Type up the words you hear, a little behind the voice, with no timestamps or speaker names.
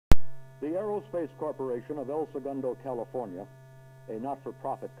The Aerospace Corporation of El Segundo, California, a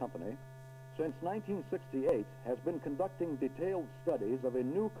not-for-profit company, since 1968 has been conducting detailed studies of a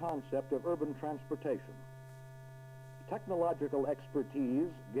new concept of urban transportation. Technological expertise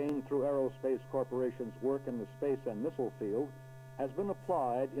gained through Aerospace Corporation's work in the space and missile field has been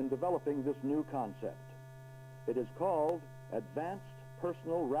applied in developing this new concept. It is called Advanced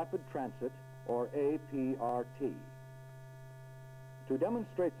Personal Rapid Transit, or APRT. To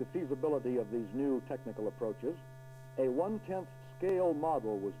demonstrate the feasibility of these new technical approaches, a 1/10 scale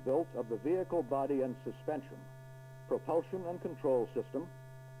model was built of the vehicle body and suspension, propulsion and control system,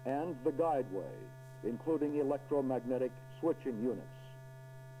 and the guideway, including electromagnetic switching units.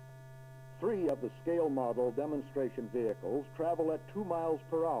 3 of the scale model demonstration vehicles travel at 2 miles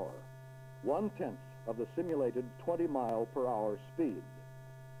per hour, 1/10 of the simulated 20 mile per hour speed.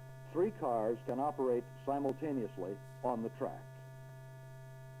 3 cars can operate simultaneously on the track.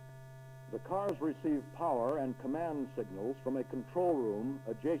 The cars receive power and command signals from a control room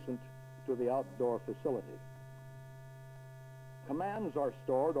adjacent to the outdoor facility. Commands are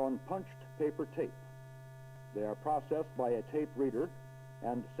stored on punched paper tape. They are processed by a tape reader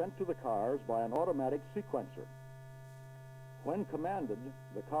and sent to the cars by an automatic sequencer. When commanded,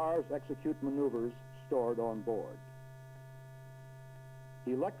 the cars execute maneuvers stored on board.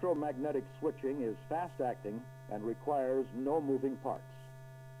 Electromagnetic switching is fast-acting and requires no moving parts.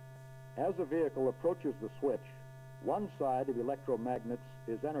 As a vehicle approaches the switch, one side of electromagnets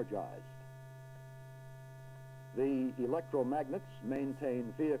is energized. The electromagnets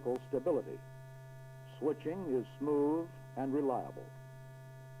maintain vehicle stability. Switching is smooth and reliable.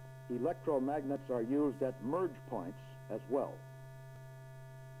 Electromagnets are used at merge points as well.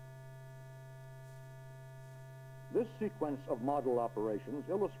 This sequence of model operations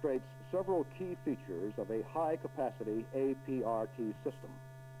illustrates several key features of a high-capacity APRT system.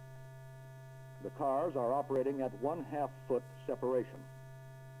 The cars are operating at 1/2 foot separation.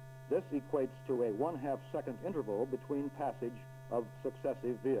 This equates to a 1/2 second interval between passage of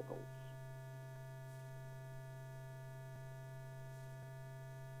successive vehicles.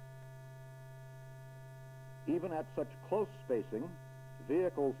 Even at such close spacing,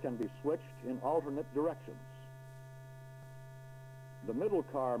 vehicles can be switched in alternate directions. The middle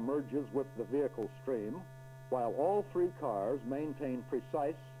car merges with the vehicle stream, while all 3 cars maintain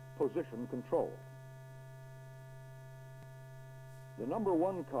precise position control. The number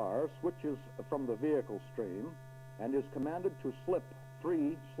 1 car switches from the vehicle stream and is commanded to slip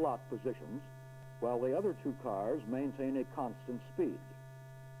 3 slot positions, while the other 2 cars maintain a constant speed.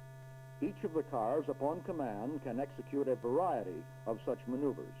 Each of the cars, upon command, can execute a variety of such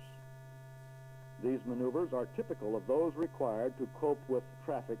maneuvers. These maneuvers are typical of those required to cope with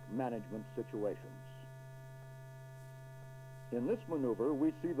traffic management situations. In this maneuver,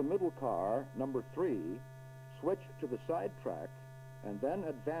 we see the middle car, number 3, switch to the side track and then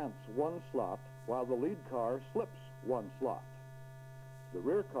advance 1 slot while the lead car slips 1 slot. The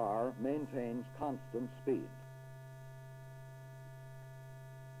rear car maintains constant speed.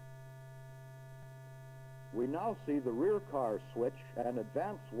 We now see the rear car switch and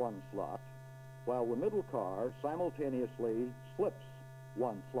advance 1 slot, while the middle car simultaneously slips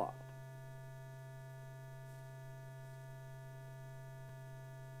 1 slot.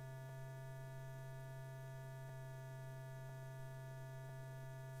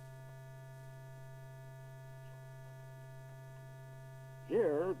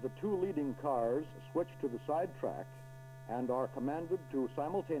 Here, the 2 leading cars switch to the side track and are commanded to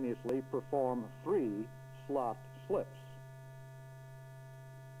simultaneously perform 3 slot slips.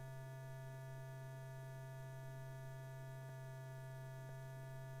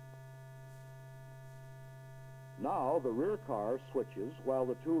 Now the rear car switches while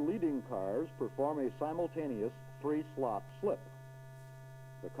the 2 leading cars perform a simultaneous 3 slot slip.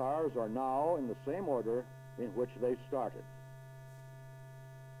 The cars are now in the same order in which they started.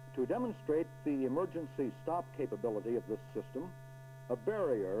 To demonstrate the emergency stop capability of this system, a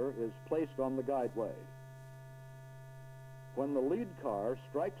barrier is placed on the guideway. When the lead car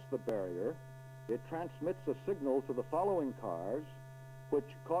strikes the barrier, it transmits a signal to the following cars, which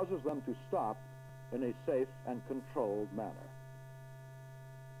causes them to stop in a safe and controlled manner.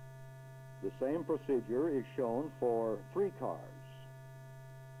 The same procedure is shown for 3 cars.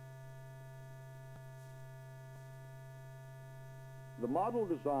 The model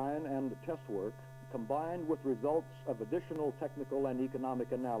design and test work, combined with results of additional technical and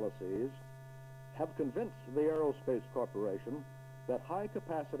economic analyses, have convinced the Aerospace Corporation that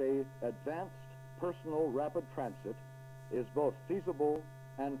high-capacity, advanced personal rapid transit is both feasible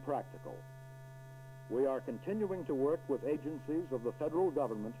and practical. We are continuing to work with agencies of the federal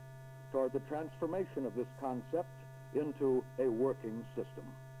government toward the transformation of this concept into a working system.